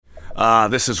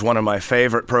This is one of my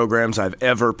favorite programs I've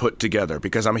ever put together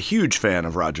because I'm a huge fan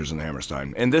of Rodgers and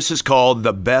Hammerstein. And this is called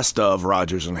The Best of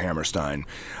Rodgers and Hammerstein.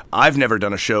 I've never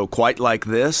done a show quite like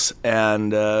this,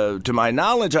 and to my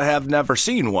knowledge, I have never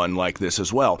seen one like this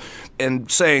as well. And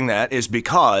saying that is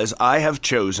because I have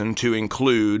chosen to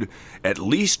include at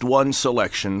least one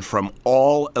selection from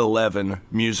all 11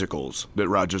 musicals that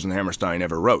Rodgers and Hammerstein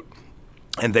ever wrote.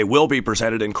 And they will be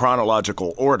presented in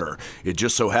chronological order. It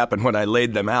just so happened when I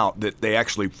laid them out that they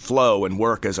actually flow and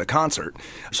work as a concert.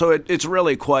 So it's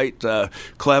really quite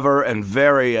clever and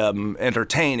very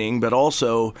entertaining, but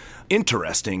also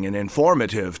interesting and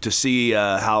informative to see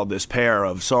how this pair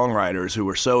of songwriters who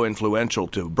were so influential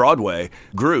to Broadway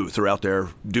grew throughout their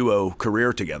duo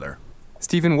career together.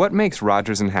 Stephen, what makes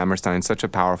Rodgers and Hammerstein such a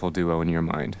powerful duo in your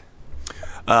mind?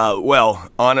 Well,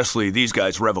 honestly, these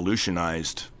guys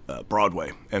revolutionized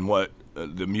Broadway and what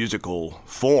the musical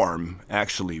form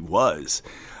actually was.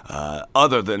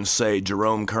 Other than, say,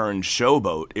 Jerome Kern's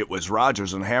Showboat, it was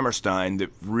Rodgers and Hammerstein that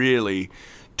really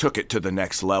took it to the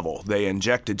next level. They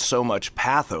injected so much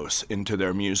pathos into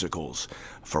their musicals.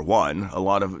 For one, a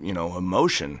lot of,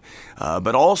 emotion,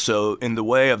 but also in the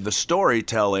way of the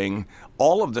storytelling,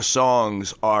 all of the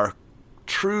songs are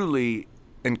truly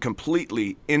and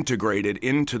completely integrated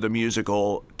into the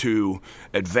musical to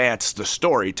advance the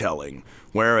storytelling.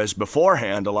 Whereas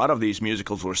beforehand, a lot of these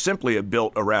musicals were simply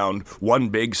built around one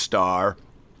big star,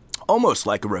 almost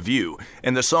like a review.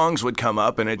 And the songs would come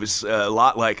up, and it was a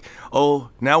lot like,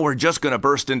 oh, now we're just going to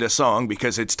burst into song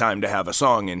because it's time to have a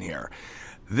song in here.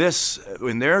 This,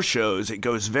 in their shows, it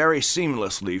goes very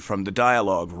seamlessly from the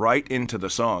dialogue right into the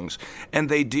songs. And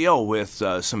they deal with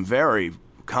some very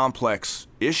complex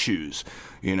issues.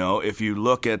 If you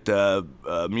look at a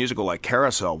musical like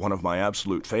Carousel, one of my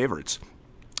absolute favorites,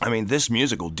 this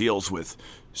musical deals with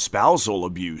spousal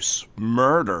abuse,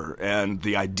 murder, and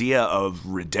the idea of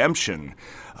redemption.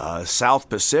 South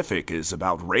Pacific is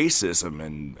about racism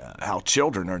and how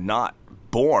children are not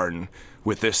born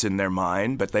with this in their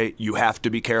mind, but you have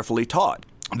to be carefully taught.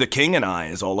 The King and I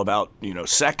is all about,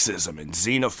 sexism and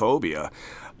xenophobia.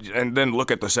 And then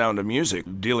look at The Sound of Music,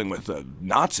 dealing with the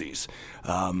Nazis.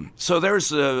 So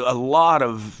there's a lot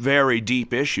of very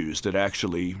deep issues that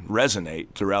actually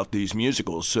resonate throughout these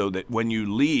musicals, so that when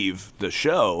you leave the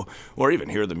show, or even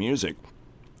hear the music,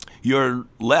 you're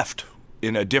left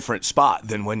in a different spot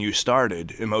than when you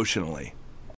started emotionally.